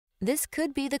This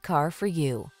could be the car for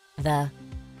you. The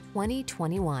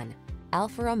 2021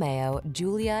 Alfa Romeo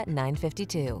Giulia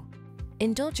 952.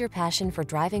 Indulge your passion for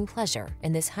driving pleasure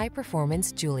in this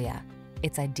high-performance Giulia.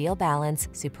 Its ideal balance,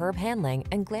 superb handling,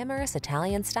 and glamorous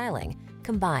Italian styling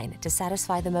combine to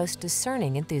satisfy the most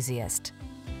discerning enthusiast.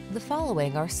 The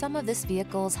following are some of this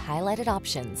vehicle's highlighted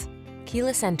options: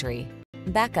 keyless entry,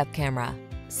 backup camera,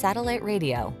 satellite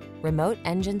radio, remote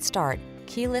engine start,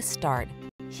 keyless start,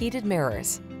 heated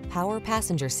mirrors, power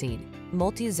passenger seat,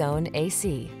 multi-zone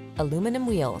AC, aluminum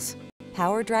wheels,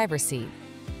 power driver seat.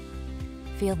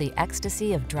 Feel the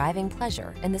ecstasy of driving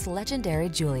pleasure in this legendary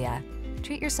Giulia.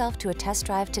 Treat yourself to a test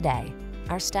drive today.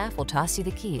 Our staff will toss you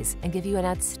the keys and give you an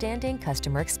outstanding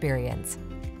customer experience.